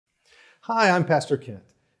Hi, I'm Pastor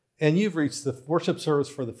Kent, and you've reached the worship service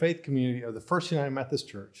for the faith community of the First United Methodist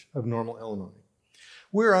Church of Normal, Illinois.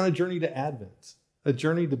 We're on a journey to Advent, a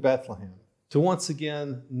journey to Bethlehem, to once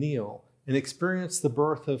again kneel and experience the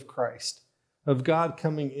birth of Christ, of God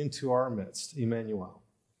coming into our midst, Emmanuel.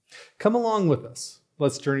 Come along with us.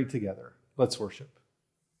 Let's journey together. Let's worship.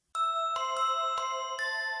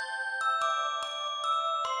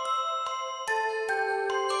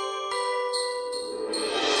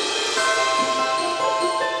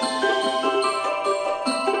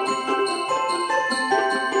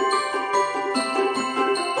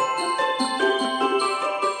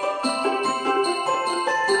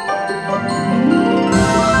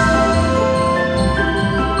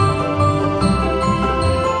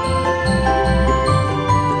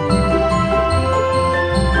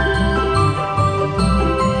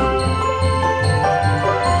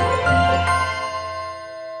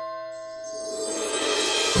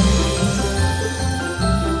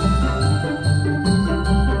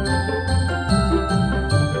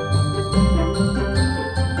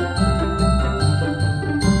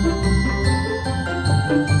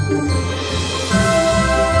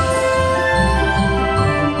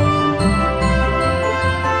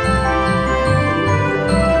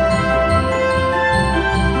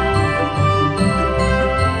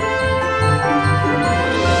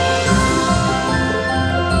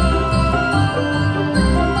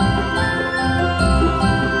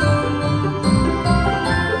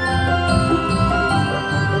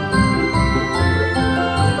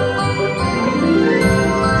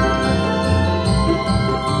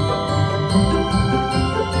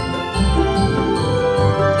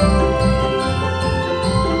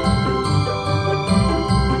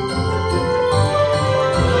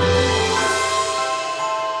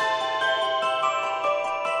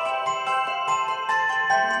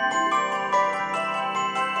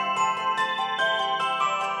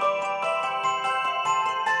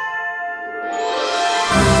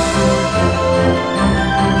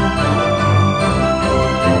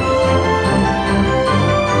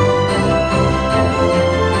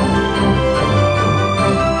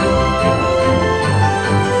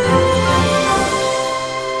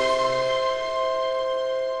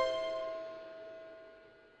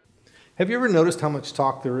 Have you ever noticed how much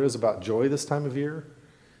talk there is about joy this time of year?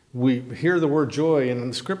 We hear the word joy in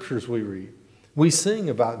the scriptures we read. We sing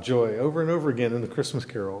about joy over and over again in the Christmas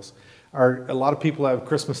carols. A lot of people have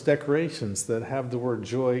Christmas decorations that have the word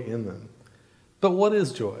joy in them. But what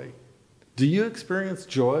is joy? Do you experience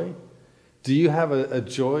joy? Do you have a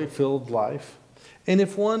joy-filled life? And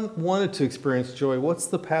if one wanted to experience joy, what's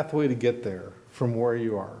the pathway to get there from where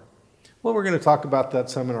you are? Well, we're going to talk about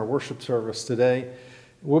that some in our worship service today.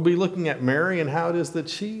 We'll be looking at Mary and how it is that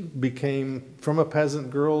she became from a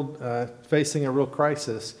peasant girl facing a real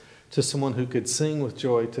crisis to someone who could sing with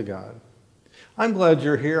joy to God. I'm glad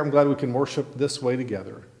you're here. I'm glad we can worship this way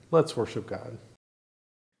together. Let's worship God.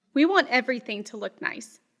 We want everything to look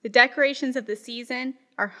nice. The decorations of the season,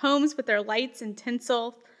 our homes with their lights and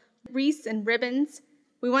tinsel, wreaths and ribbons.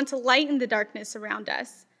 We want to lighten the darkness around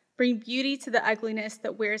us, bring beauty to the ugliness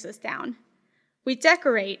that wears us down. We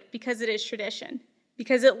decorate because it is tradition,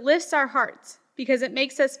 because it lifts our hearts, because it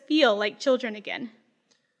makes us feel like children again.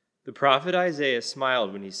 The prophet Isaiah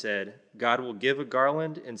smiled when he said, God will give a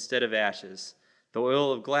garland instead of ashes, the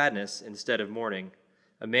oil of gladness instead of mourning,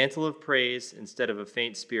 a mantle of praise instead of a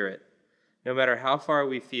faint spirit. No matter how far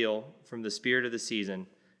we feel from the spirit of the season,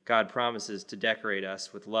 God promises to decorate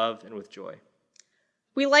us with love and with joy.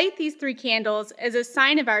 We light these 3 candles as a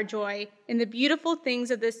sign of our joy in the beautiful things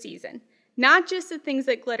of this season, not just the things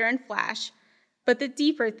that glitter and flash, but the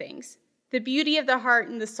deeper things, the beauty of the heart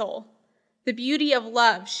and the soul, the beauty of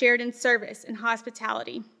love shared in service and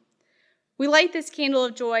hospitality. We light this candle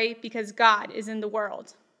of joy because God is in the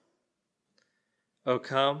world. O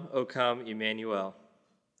come, Emmanuel.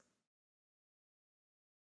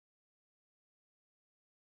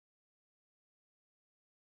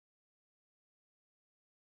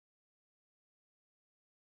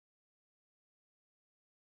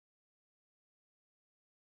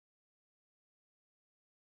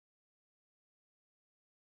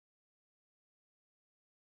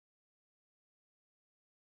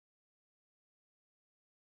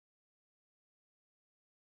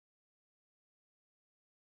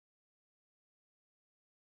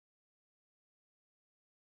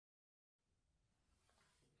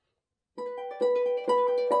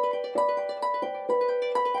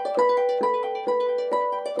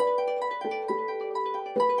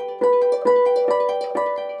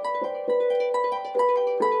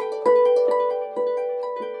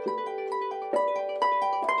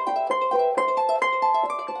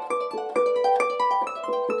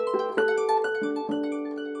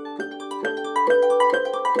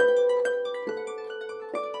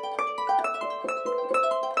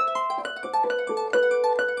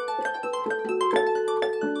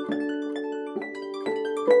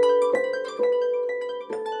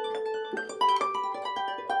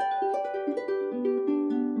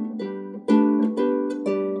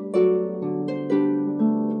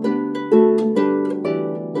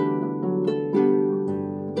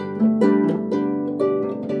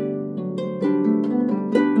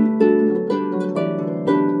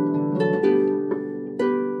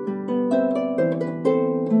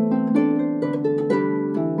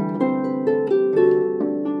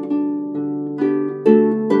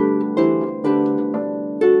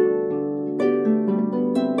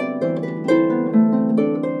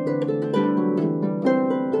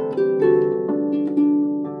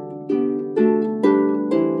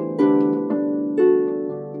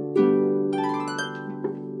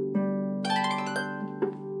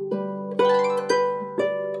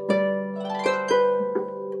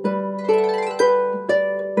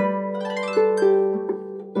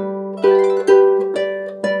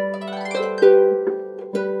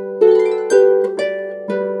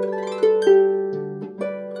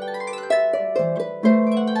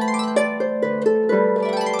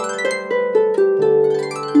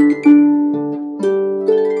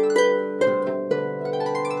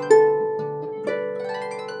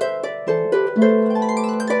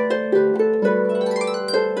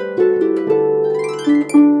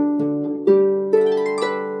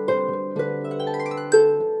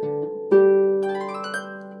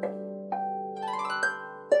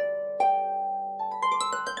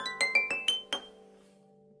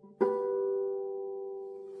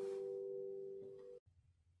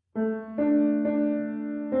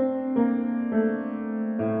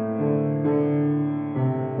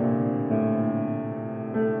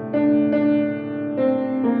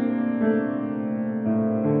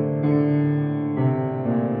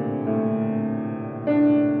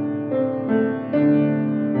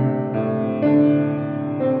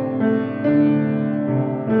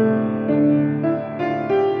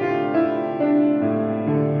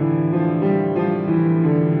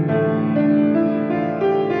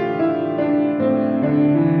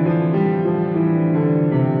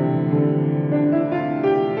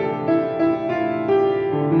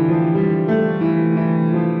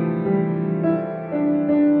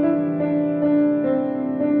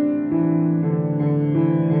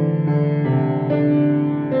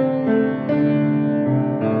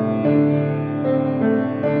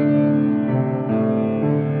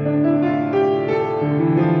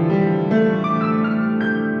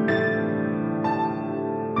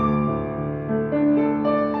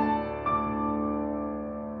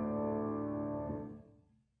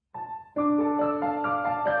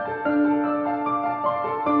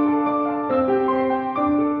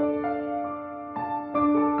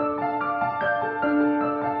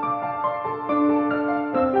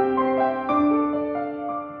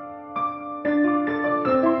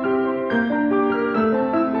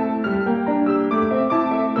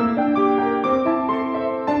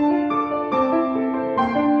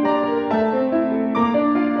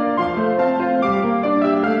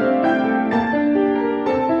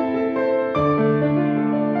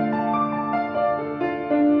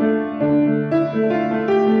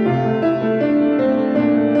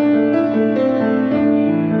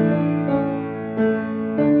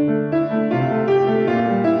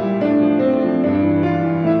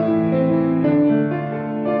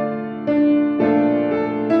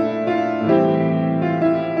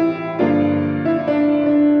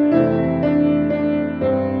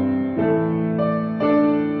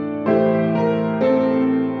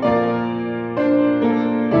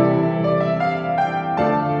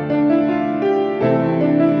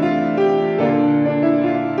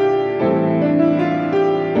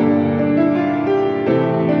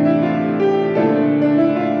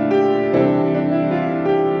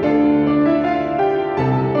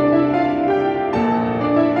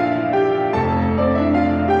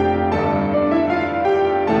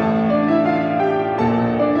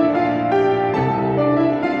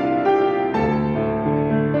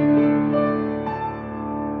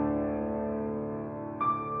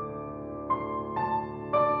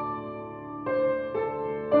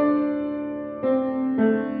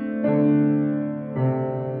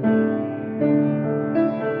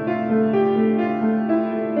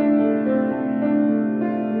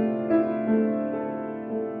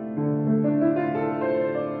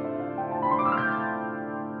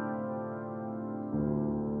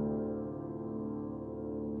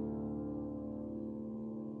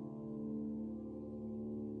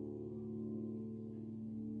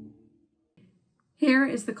 Here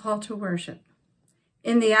is the call to worship.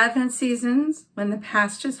 In the Advent seasons, when the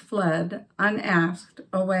past is fled, unasked,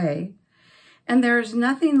 away, and there is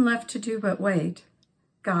nothing left to do but wait,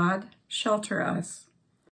 God, shelter us.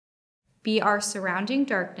 Be our surrounding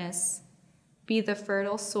darkness, be the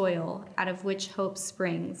fertile soil out of which hope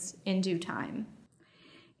springs in due time.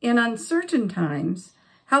 In uncertain times,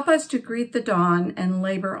 help us to greet the dawn and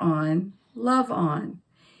labor on, love on,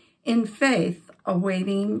 in faith,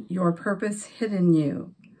 awaiting your purpose hid in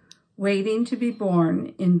you, waiting to be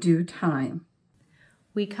born in due time.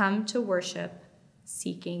 We come to worship,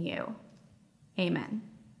 seeking you. Amen.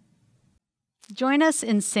 Join us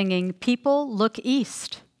in singing People Look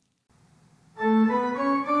East.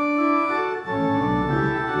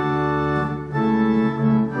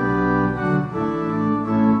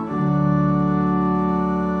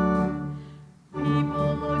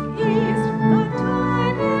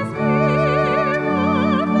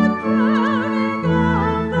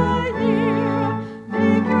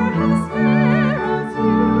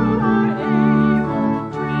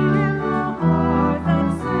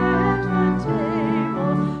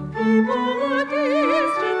 People look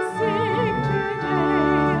east.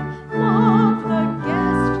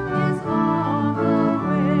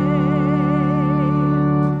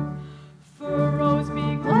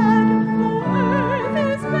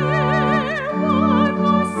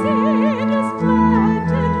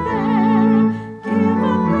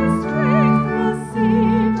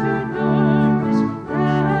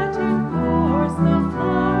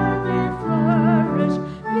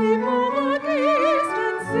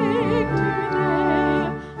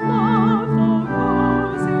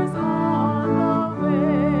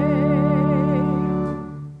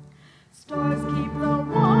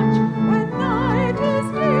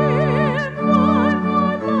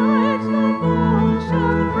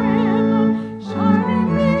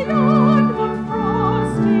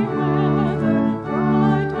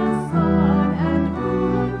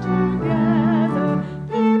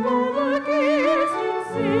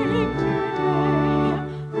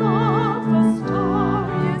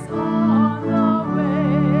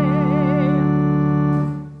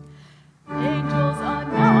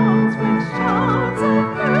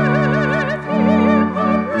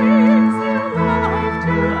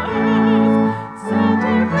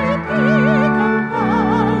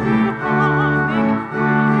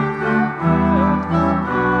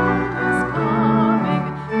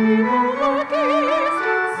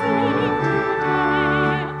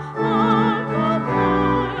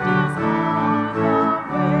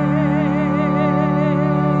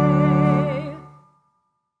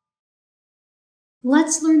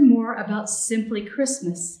 Let's learn more about Simply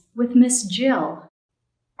Christmas with Miss Jill.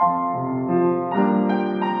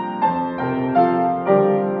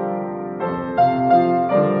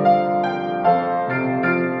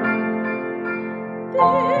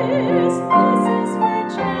 This is where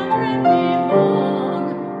children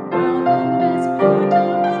belong. Welcome as part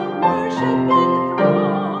of the worshiping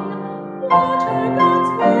throng. Water God's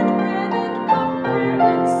word, bread and cup, prayer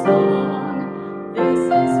and song. This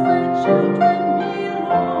is where children belong.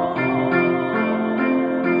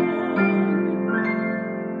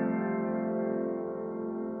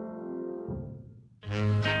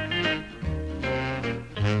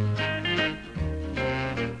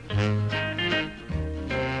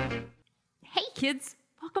 Hey kids,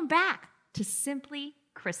 welcome back to Simply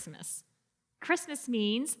Christmas. Christmas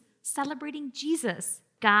means celebrating Jesus,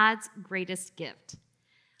 God's greatest gift.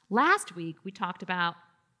 Last week we talked about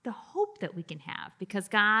the hope that we can have because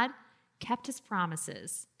God kept his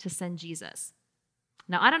promises to send Jesus.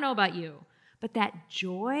 Now, I don't know about you, but that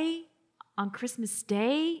joy on Christmas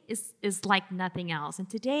Day is like nothing else. And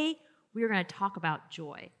today we are going to talk about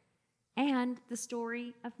joy and the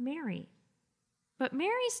story of Mary. But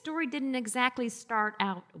Mary's story didn't exactly start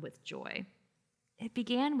out with joy. It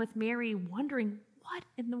began with Mary wondering what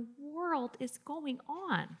in the world is going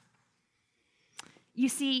on. You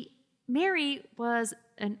see, Mary was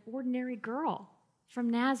an ordinary girl from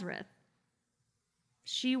Nazareth.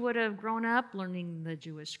 She would have grown up learning the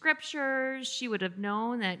Jewish scriptures. She would have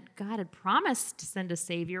known that God had promised to send a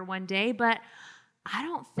Savior one day, but I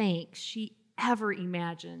don't think she ever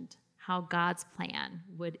imagined how God's plan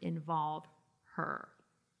would involve her.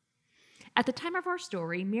 At the time of our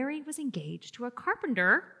story, Mary was engaged to a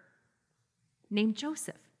carpenter named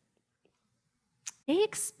Joseph. They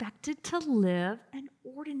expected to live an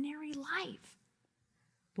ordinary life.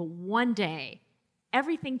 But one day,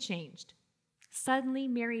 everything changed. Suddenly,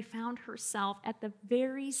 Mary found herself at the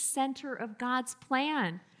very center of God's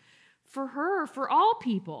plan for her, for all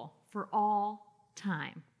people, for all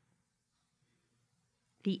time.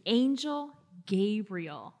 The angel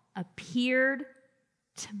Gabriel appeared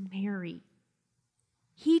to Mary.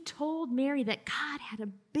 He told Mary that God had a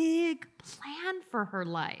big plan for her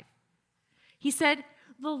life. He said,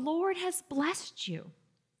 "The Lord has blessed you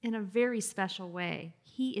in a very special way.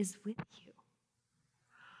 He is with you."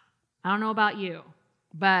 I don't know about you,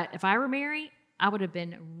 but if I were Mary, I would have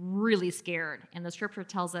been really scared. And the scripture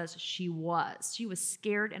tells us she was. She was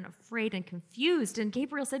scared and afraid and confused. And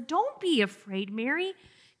Gabriel said, "Don't be afraid, Mary.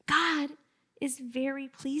 God is very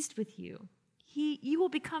pleased with you. You will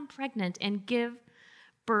become pregnant and give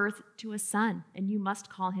birth to a son, and you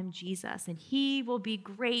must call him Jesus. And he will be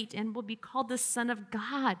great and will be called the Son of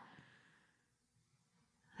God."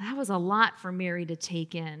 That was a lot for Mary to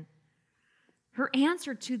take in. Her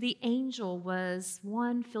answer to the angel was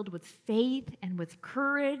one filled with faith and with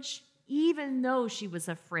courage, even though she was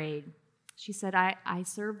afraid. She said, I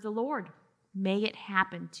serve the Lord. May it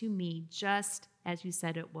happen to me just as you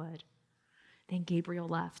said it would. Then Gabriel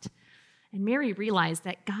left. And Mary realized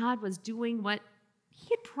that God was doing what he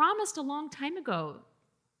had promised a long time ago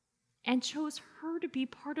and chose her to be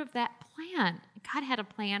part of that plan. God had a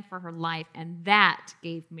plan for her life, and that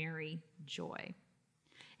gave Mary joy.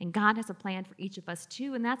 And God has a plan for each of us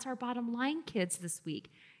too, and that's our bottom line, kids, this week.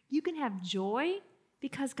 You can have joy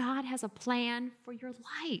because God has a plan for your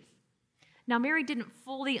life. Now, Mary didn't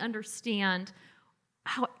fully understand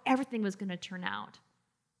how everything was going to turn out,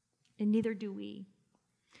 and neither do we.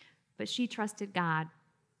 But she trusted God,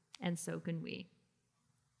 and so can we.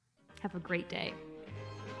 Have a great day.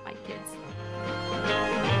 Bye, kids.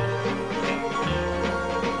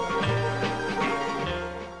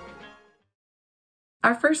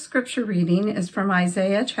 Our first scripture reading is from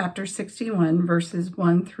Isaiah chapter 61, verses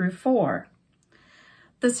 1 through 4.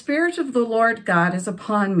 "The Spirit of the Lord God is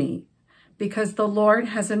upon me, because the Lord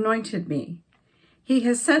has anointed me. He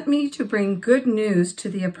has sent me to bring good news to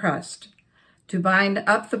the oppressed, to bind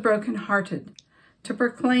up the brokenhearted, to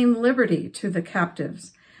proclaim liberty to the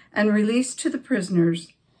captives, and release to the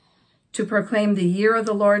prisoners, to proclaim the year of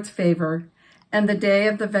the Lord's favor, and the day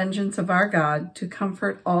of the vengeance of our God, to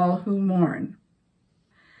comfort all who mourn.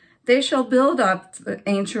 They shall build up the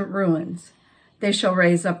ancient ruins. They shall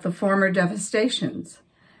raise up the former devastations.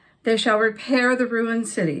 They shall repair the ruined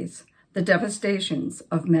cities, the devastations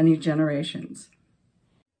of many generations."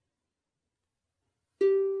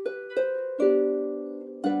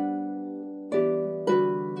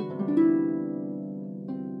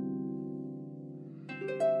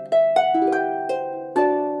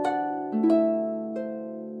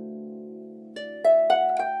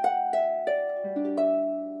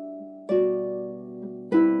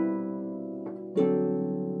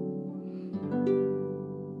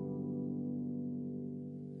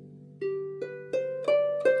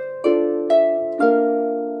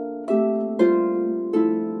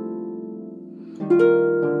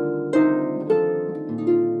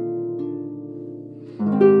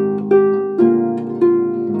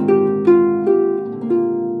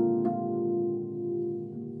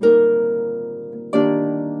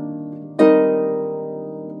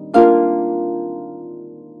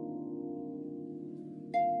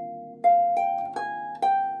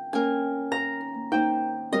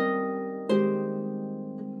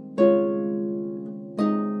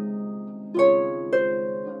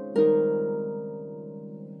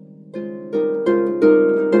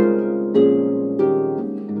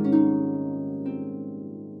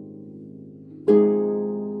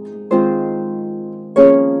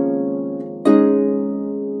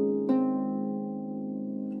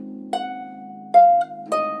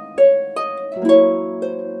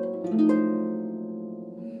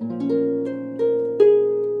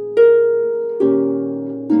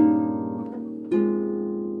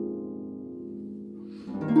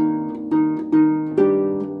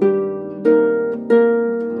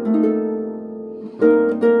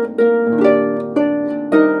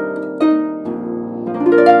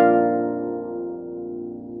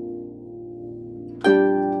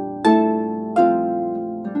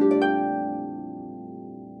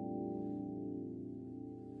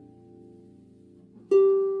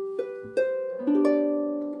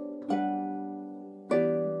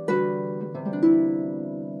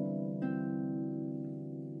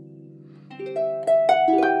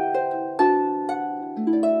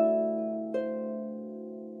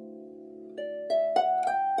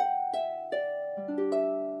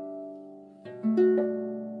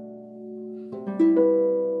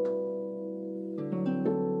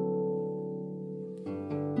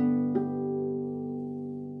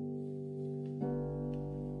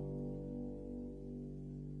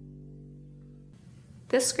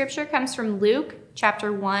 This scripture comes from Luke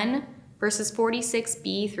chapter 1, verses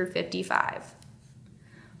 46b through 55.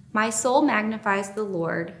 My soul magnifies the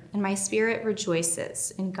Lord, and my spirit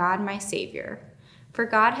rejoices in God my Savior, for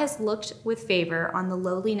God has looked with favor on the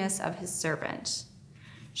lowliness of his servant.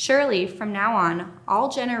 Surely from now on all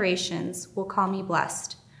generations will call me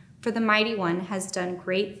blessed, for the Mighty One has done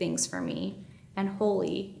great things for me, and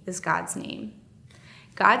holy is God's name.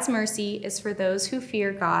 God's mercy is for those who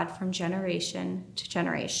fear God from generation to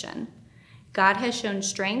generation. God has shown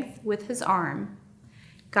strength with his arm.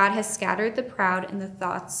 God has scattered the proud in the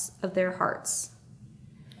thoughts of their hearts.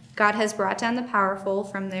 God has brought down the powerful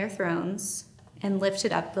from their thrones and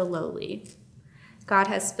lifted up the lowly. God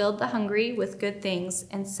has filled the hungry with good things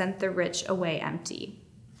and sent the rich away empty.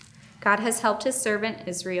 God has helped his servant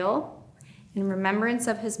Israel in remembrance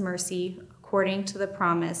of his mercy, according to the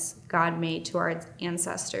promise God made to our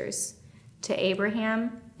ancestors, to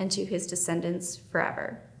Abraham and to his descendants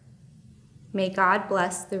forever. May God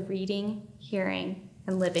bless the reading, hearing,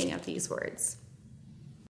 and living of these words.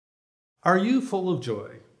 Are you full of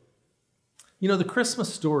joy? You know, the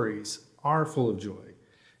Christmas stories are full of joy.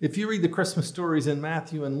 If you read the Christmas stories in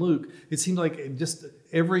Matthew and Luke, it seems like just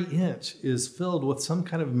every inch is filled with some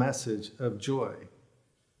kind of message of joy.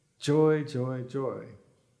 Joy, joy, joy.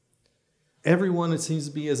 Everyone, it seems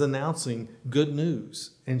to be, is announcing good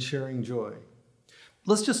news and sharing joy.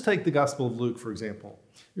 Let's just take the Gospel of Luke, for example.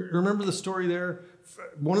 Remember the story there?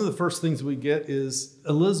 One of the first things we get is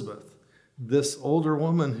Elizabeth, this older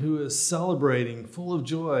woman who is celebrating, full of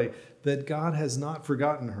joy, that God has not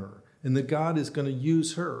forgotten her and that God is going to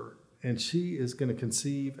use her, and she is going to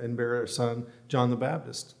conceive and bear a son, John the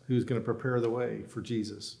Baptist, who is going to prepare the way for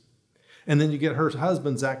Jesus. And then you get her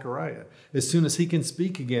husband, Zechariah. As soon as he can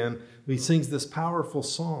speak again, he sings this powerful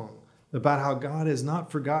song about how God has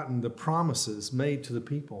not forgotten the promises made to the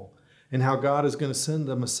people and how God is going to send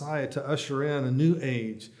the Messiah to usher in a new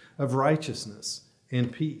age of righteousness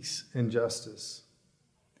and peace and justice,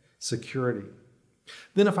 security.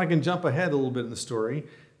 Then if I can jump ahead a little bit in the story,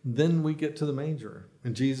 then we get to the manger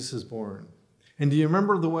and Jesus is born. And do you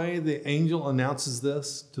remember the way the angel announces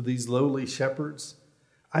this to these lowly shepherds?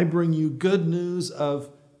 I bring you good news of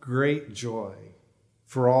great joy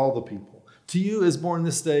for all the people. To you is born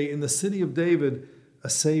this day in the city of David a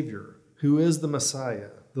Savior who is the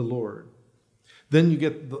Messiah, the Lord. Then you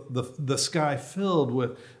get the sky filled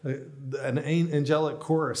with an angelic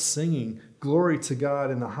chorus singing, glory to God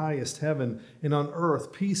in the highest heaven, and on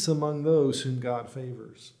earth peace among those whom God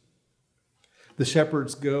favors. The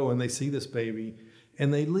shepherds go and they see this baby,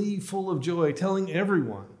 and they leave full of joy, telling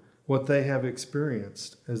everyone what they have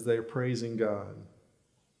experienced as they are praising God.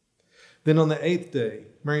 Then on the 8th day,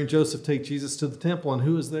 Mary and Joseph take Jesus to the temple, and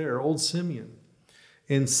who is there? Old Simeon.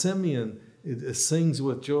 And Simeon sings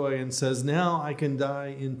with joy and says, now I can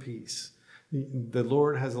die in peace. The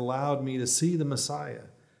Lord has allowed me to see the Messiah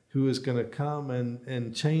who is going to come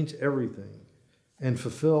and change everything and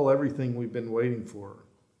fulfill everything we've been waiting for.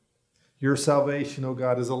 Your salvation, O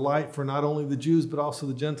God, is a light for not only the Jews, but also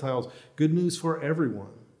the Gentiles. Good news for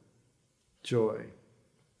everyone. Joy.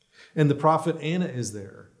 And the prophet Anna is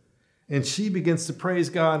there. And she begins to praise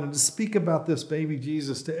God and to speak about this baby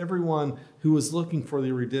Jesus to everyone who is looking for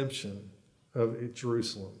the redemption of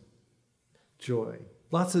Jerusalem. Joy.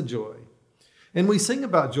 Lots of joy. And we sing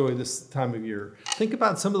about joy this time of year. Think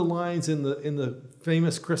about some of the lines in the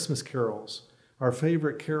famous Christmas carols, our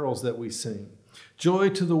favorite carols that we sing. Joy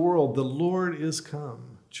to the world, the Lord is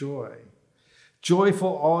come. Joy.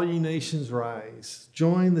 Joyful all ye nations rise.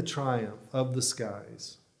 Join the triumph of the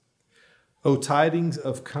skies. O tidings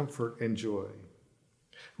of comfort and joy.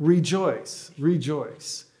 Rejoice,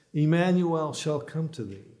 rejoice. Emmanuel shall come to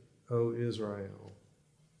thee, O Israel.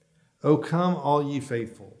 O come all ye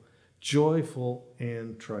faithful, joyful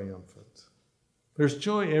and triumphant. There's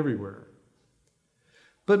joy everywhere.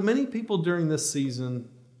 But many people during this season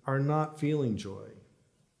are not feeling joy.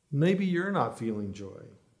 Maybe you're not feeling joy.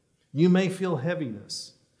 You may feel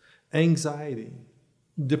heaviness, anxiety,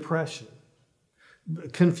 depression,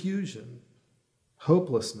 confusion,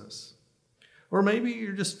 hopelessness. Or maybe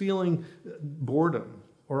you're just feeling boredom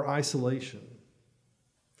or isolation.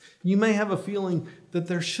 You may have a feeling that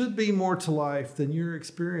there should be more to life than you're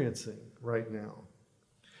experiencing right now.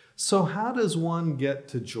 So how does one get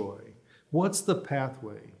to joy? What's the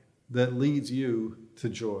pathway that leads you to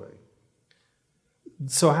joy?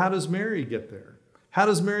 So how does Mary get there? How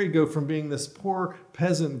does Mary go from being this poor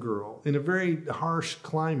peasant girl in a very harsh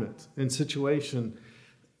climate and situation,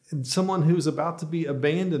 someone who's about to be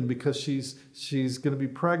abandoned because she's going to be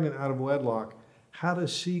pregnant out of wedlock? How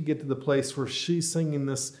does she get to the place where she's singing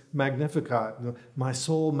this Magnificat? My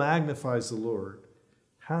soul magnifies the Lord.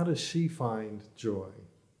 How does she find joy?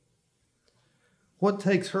 What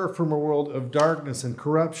takes her from a world of darkness and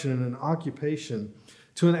corruption and occupation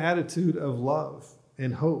to an attitude of love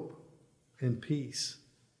and hope and peace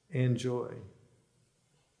and joy?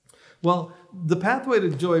 Well, the pathway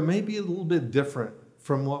to joy may be a little bit different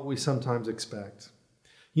from what we sometimes expect.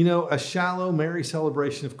 You know, a shallow, merry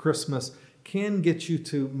celebration of Christmas can get you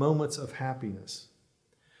to moments of happiness.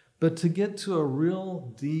 But to get to a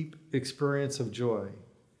real deep experience of joy,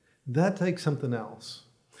 that takes something else.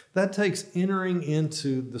 That takes entering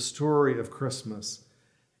into the story of Christmas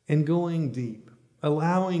and going deep,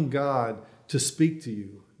 allowing God to speak to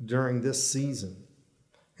you during this season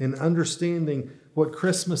and understanding what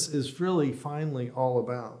Christmas is really finally all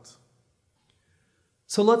about.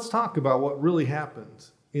 So let's talk about what really happened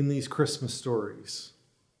in these Christmas stories.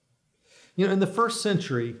 You know, in the first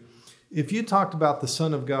century, if you talked about the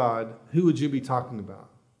Son of God, who would you be talking about?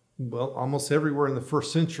 Well, almost everywhere in the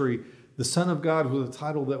first century, the Son of God was a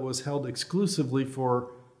title that was held exclusively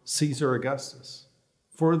for Caesar Augustus,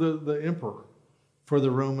 for the emperor, for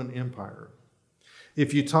the Roman Empire.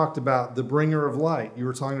 If you talked about the bringer of light, you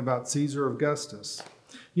were talking about Caesar Augustus.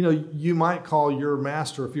 You know, you might call your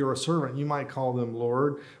master, if you're a servant, you might call them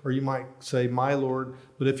Lord, or you might say, my Lord.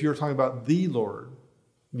 But if you're talking about the Lord,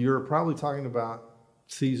 you're probably talking about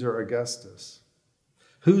Caesar Augustus.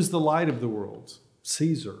 Who's the light of the world?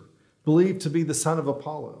 Caesar, believed to be the son of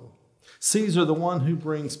Apollo. Caesar, the one who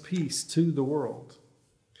brings peace to the world.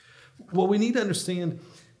 What we need to understand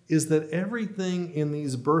is that everything in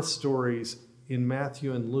these birth stories in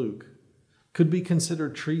Matthew and Luke could be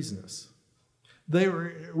considered treasonous. They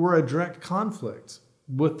were a direct conflict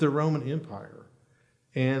with the Roman Empire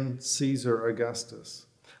and Caesar Augustus.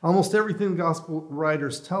 Almost everything the gospel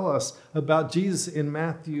writers tell us about Jesus in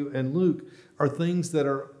Matthew and Luke are things that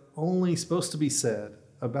are only supposed to be said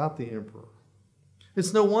about the emperor.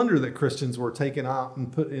 It's no wonder that Christians were taken out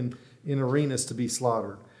and put in arenas to be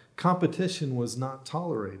slaughtered. Competition was not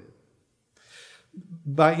tolerated.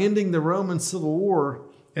 By ending the Roman Civil War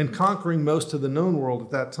and conquering most of the known world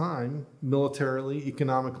at that time, militarily,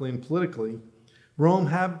 economically, and politically, Rome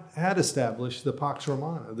had established the Pax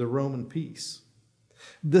Romana, the Roman peace.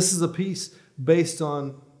 This is a peace based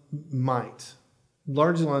on might,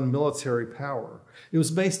 largely on military power. It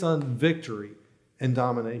was based on victory and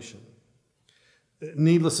domination.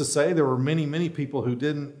 Needless to say, there were many, many people who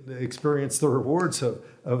didn't experience the rewards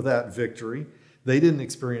of that victory. They didn't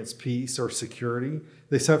experience peace or security.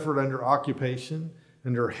 They suffered under occupation,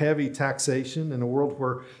 under heavy taxation in a world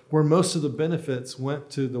where most of the benefits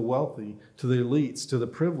went to the wealthy, to the elites, to the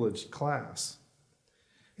privileged class.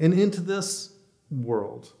 And into this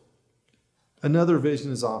world, another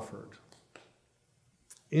vision is offered.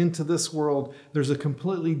 Into this world, there's a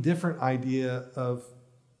completely different idea of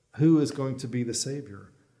who is going to be the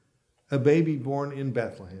Savior. A baby born in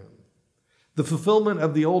Bethlehem. The fulfillment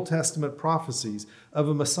of the Old Testament prophecies of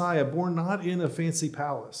a Messiah born not in a fancy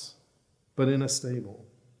palace, but in a stable.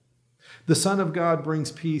 The Son of God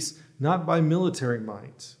brings peace not by military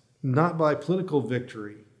might, not by political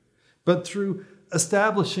victory, but through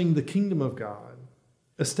establishing the kingdom of God,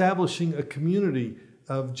 establishing a community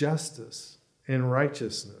of justice and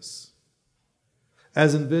righteousness.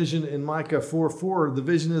 As envisioned in Micah 4:4, the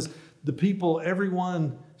vision is the people,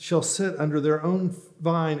 everyone shall sit under their own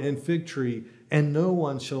vine and fig tree, and no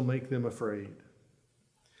one shall make them afraid.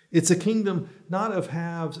 It's a kingdom not of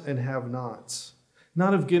haves and have-nots,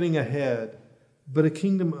 not of getting ahead, but a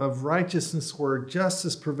kingdom of righteousness where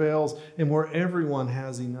justice prevails and where everyone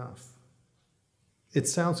has enough. It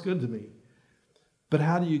sounds good to me. But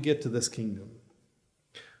how do you get to this kingdom?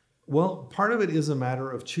 Well, part of it is a matter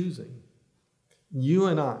of choosing. You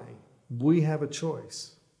and I, we have a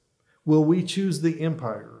choice. Will we choose the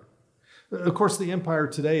empire? Of course, the empire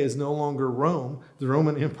today is no longer Rome. The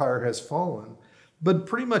Roman Empire has fallen. But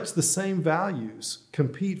pretty much the same values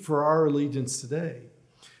compete for our allegiance today.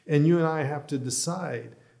 And you and I have to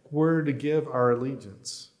decide where to give our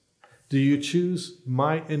allegiance. Do you choose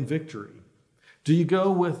might and victory? Do you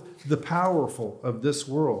go with the powerful of this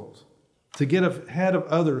world to get ahead of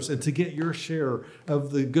others and to get your share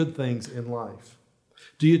of the good things in life?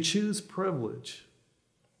 Do you choose privilege?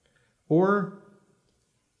 Or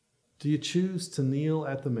do you choose to kneel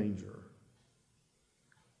at the manger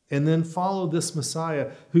and then follow this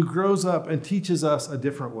Messiah who grows up and teaches us a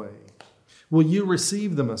different way? Will you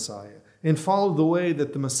receive the Messiah and follow the way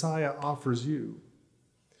that the Messiah offers you?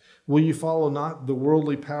 Will you follow not the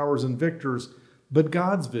worldly powers and victors, but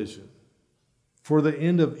God's vision for the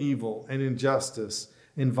end of evil and injustice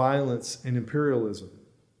and violence and imperialism?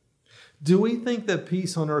 Do we think that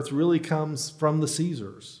peace on earth really comes from the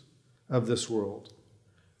Caesars of this world?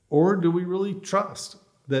 Or do we really trust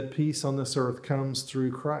that peace on this earth comes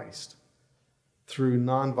through Christ, through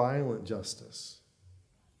nonviolent justice?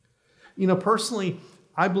 Personally,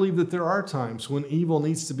 I believe that there are times when evil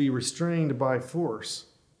needs to be restrained by force.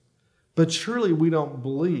 But surely we don't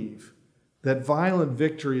believe that violent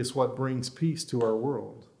victory is what brings peace to our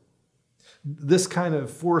world. This kind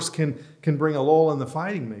of force can bring a lull in the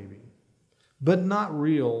fighting, maybe, but not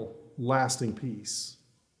real, lasting peace.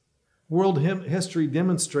 World history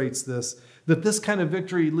demonstrates that this kind of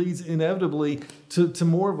victory leads inevitably to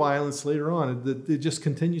more violence later on, that it just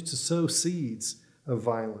continues to sow seeds of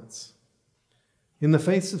violence. In the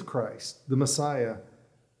face of Christ, the Messiah,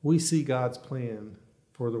 we see God's plan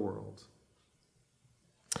for the world.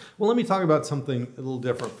 Well, let me talk about something a little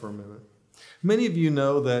different for a minute. Many of you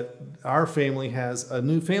know that our family has a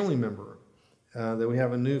new family member, that we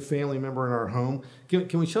have a new family member in our home.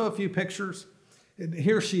 Can we show a few pictures?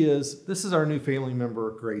 Here she is. This is our new family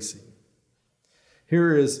member, Gracie.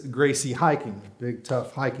 Here is Gracie hiking, big,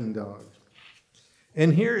 tough hiking dog.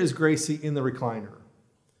 And here is Gracie in the recliner.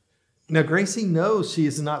 Now, Gracie knows she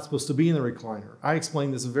is not supposed to be in the recliner. I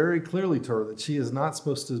explained this very clearly to her, that she is not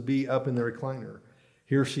supposed to be up in the recliner.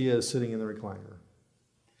 Here she is sitting in the recliner.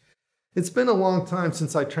 It's been a long time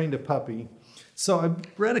since I trained a puppy, so I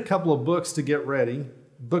read a couple of books to get ready.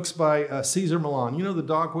 Books by Cesar Millan. You know the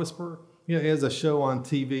dog whisperer? He has a show on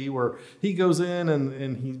TV where he goes in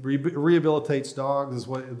and he rehabilitates dogs, is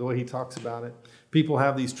the way he talks about it. People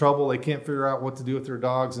have these trouble. They can't figure out what to do with their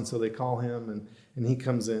dogs, and so they call him, and he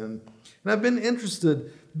comes in. And I've been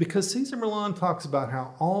interested because Cesar Millan talks about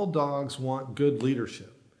how all dogs want good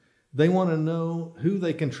leadership. They want to know who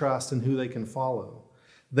they can trust and who they can follow.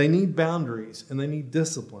 They need boundaries and they need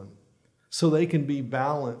discipline so they can be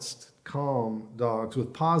balanced, calm dogs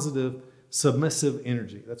with positive, submissive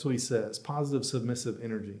energy. That's what he says, positive, submissive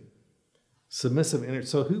energy. Submissive energy.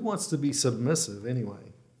 So who wants to be submissive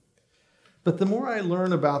anyway? But the more I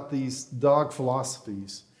learn about these dog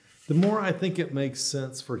philosophies, the more I think it makes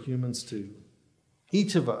sense for humans too.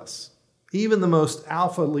 Each of us, even the most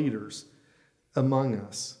alpha leaders among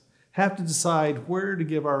us, have to decide where to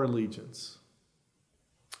give our allegiance.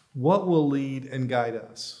 What will lead and guide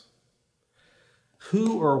us?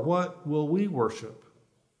 Who or what will we worship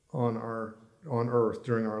on earth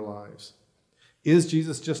during our lives? Is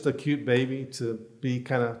Jesus just a cute baby to be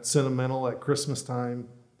kind of sentimental at Christmas time?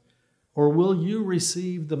 Or will you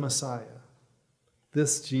receive the Messiah,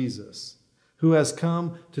 this Jesus, who has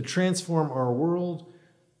come to transform our world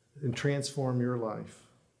and transform your life?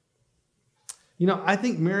 I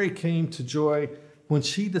think Mary came to joy when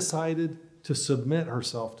she decided to submit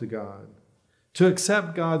herself to God, to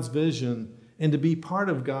accept God's vision, and to be part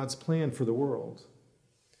of God's plan for the world.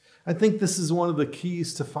 I think this is one of the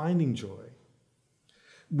keys to finding joy.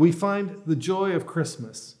 We find the joy of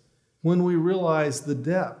Christmas when we realize the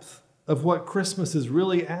depth of what Christmas is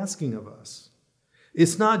really asking of us.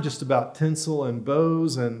 It's not just about tinsel and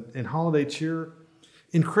bows and holiday cheer.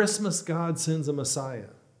 In Christmas, God sends a Messiah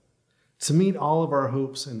to meet all of our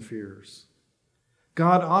hopes and fears.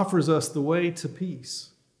 God offers us the way to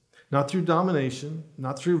peace, not through domination,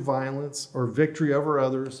 not through violence or victory over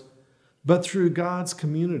others, but through God's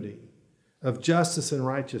community of justice and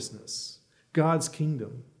righteousness, God's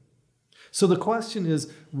kingdom. So the question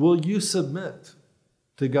is, will you submit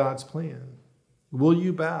to God's plan? Will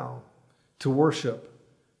you bow to worship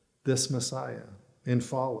this Messiah and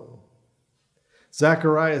follow?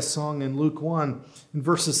 Zechariah's song in Luke 1, in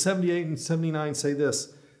verses 78 and 79 say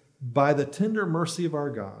this: "By the tender mercy of our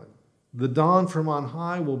God, the dawn from on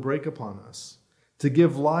high will break upon us, to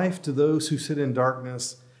give life to those who sit in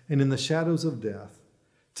darkness and in the shadows of death,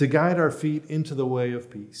 to guide our feet into the way of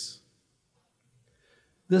peace."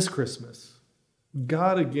 This Christmas,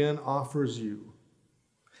 God again offers you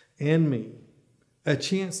and me a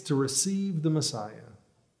chance to receive the Messiah,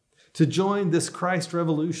 to join this Christ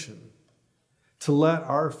revolution, to let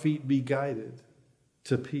our feet be guided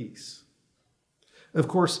to peace. Of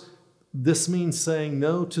course, this means saying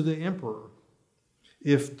no to the emperor.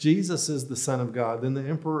 If Jesus is the Son of God, then the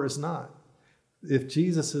emperor is not. If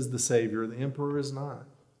Jesus is the Savior, the emperor is not.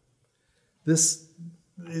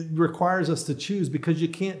 It requires us to choose, because you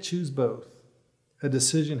can't choose both. A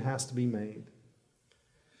decision has to be made.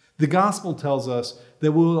 The gospel tells us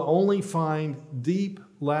that we will only find deep,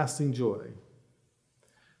 lasting joy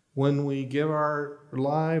when we give our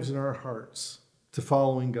lives and our hearts to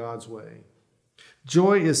following God's way.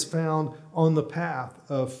 Joy is found on the path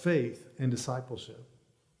of faith and discipleship.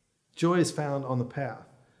 Joy is found on the path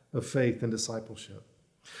of faith and discipleship.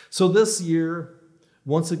 So this year,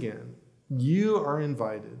 once again, you are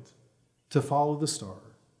invited to follow the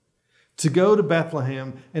star, to go to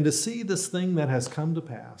Bethlehem and to see this thing that has come to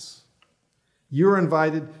pass. You're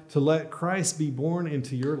invited to let Christ be born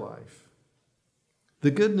into your life.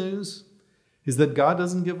 The good news is that God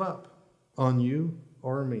doesn't give up on you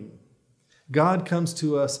or me. God comes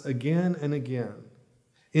to us again and again.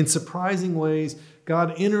 In surprising ways,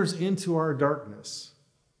 God enters into our darkness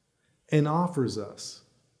and offers us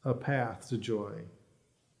a path to joy.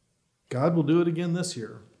 God will do it again this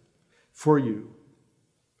year for you.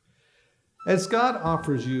 As God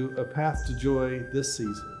offers you a path to joy this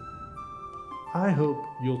season, I hope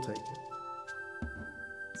you'll take it.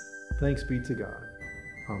 Thanks be to God.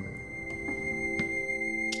 Amen.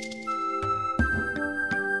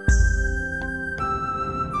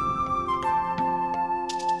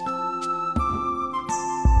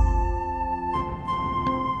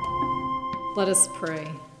 Let us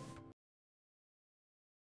pray.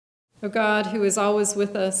 O God, who is always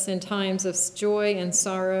with us in times of joy and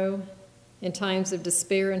sorrow, in times of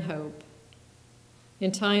despair and hope,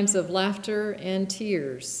 in times of laughter and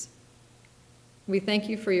tears, we thank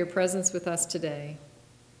you for your presence with us today.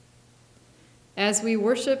 As we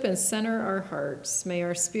worship and center our hearts, may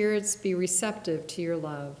our spirits be receptive to your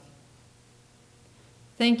love.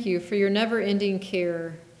 Thank you for your never-ending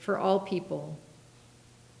care for all people.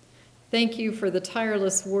 Thank you for the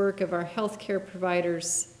tireless work of our healthcare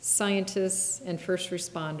providers, scientists, and first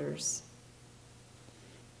responders.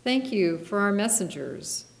 Thank you for our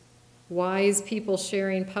messengers, wise people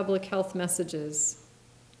sharing public health messages,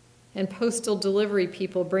 and postal delivery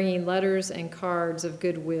people bringing letters and cards of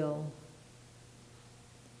goodwill.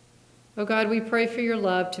 Oh God, we pray for your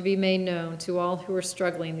love to be made known to all who are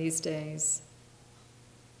struggling these days.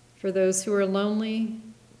 For those who are lonely,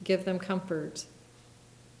 give them comfort.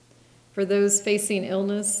 For those facing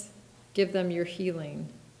illness, give them your healing.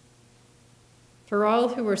 For all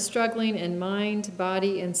who are struggling in mind,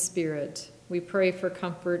 body, and spirit, we pray for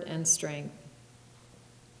comfort and strength.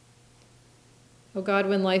 O God,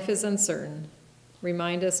 when life is uncertain,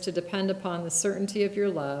 remind us to depend upon the certainty of your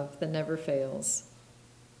love that never fails.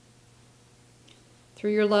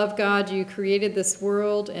 Through your love, God, you created this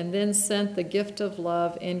world and then sent the gift of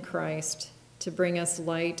love in Christ to bring us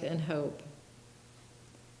light and hope.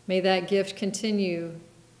 May that gift continue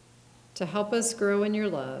to help us grow in your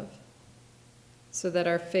love so that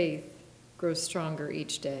our faith grows stronger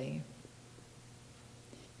each day.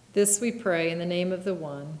 This we pray in the name of the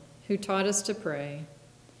one who taught us to pray,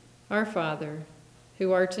 Our Father,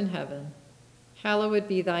 who art in heaven, hallowed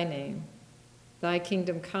be thy name. Thy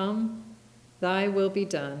kingdom come, thy will be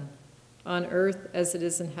done, on earth as it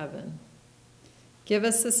is in heaven. Give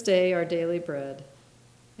us this day our daily bread,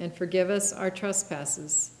 and forgive us our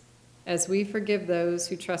trespasses, as we forgive those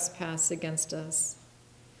who trespass against us.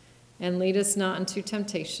 And lead us not into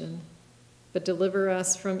temptation, but deliver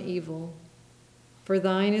us from evil. For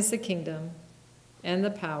thine is the kingdom, and the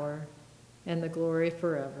power, and the glory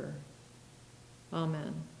forever.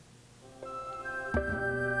 Amen.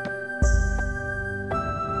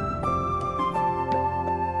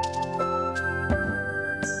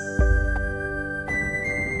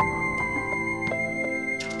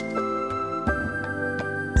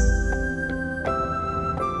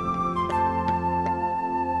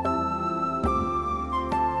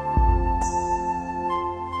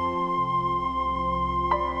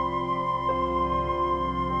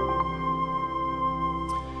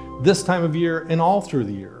 This time of year and all through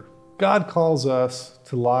the year, God calls us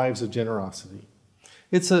to lives of generosity.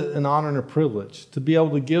 It's an honor and a privilege to be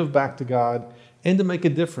able to give back to God and to make a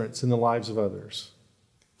difference in the lives of others.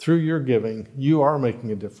 Through your giving, you are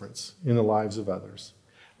making a difference in the lives of others.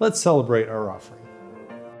 Let's celebrate our offering.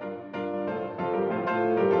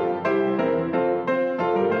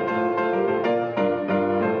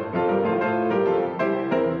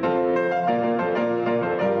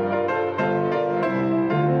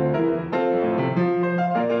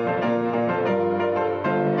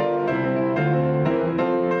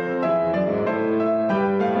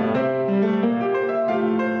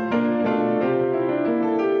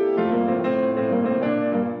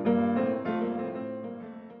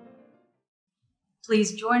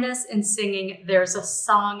 Please join us in singing There's a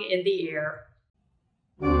Song in the Air.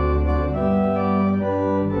 While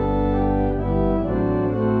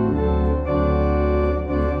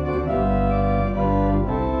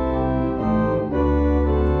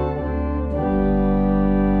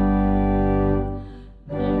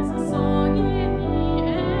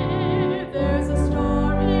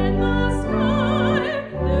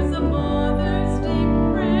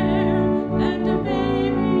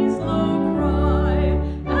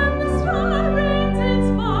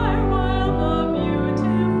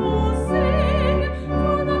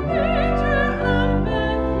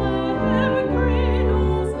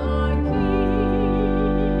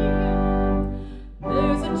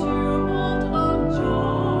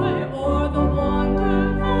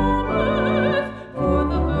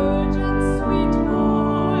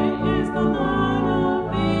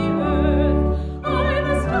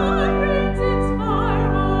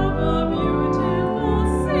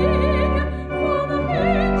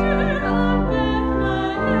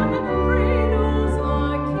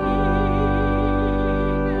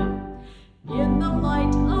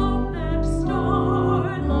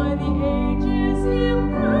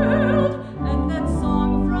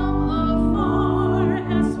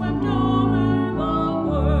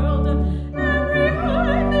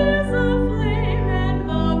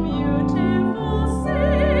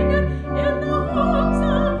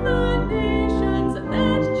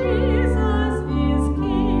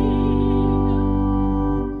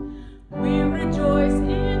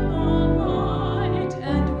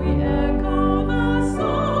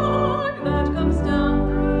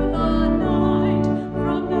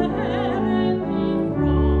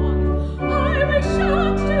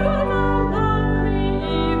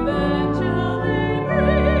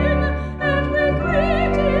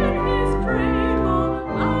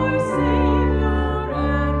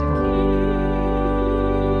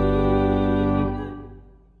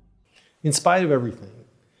In spite of everything,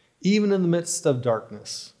 even in the midst of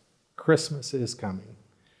darkness, Christmas is coming.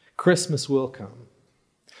 Christmas will come.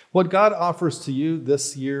 What God offers to you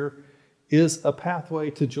this year is a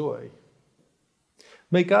pathway to joy.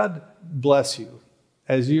 May God bless you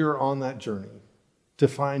as you're on that journey to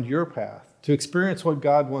find your path, to experience what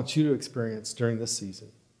God wants you to experience during this season.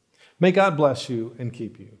 May God bless you and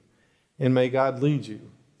keep you, and may God lead you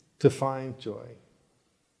to find joy.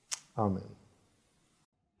 Amen.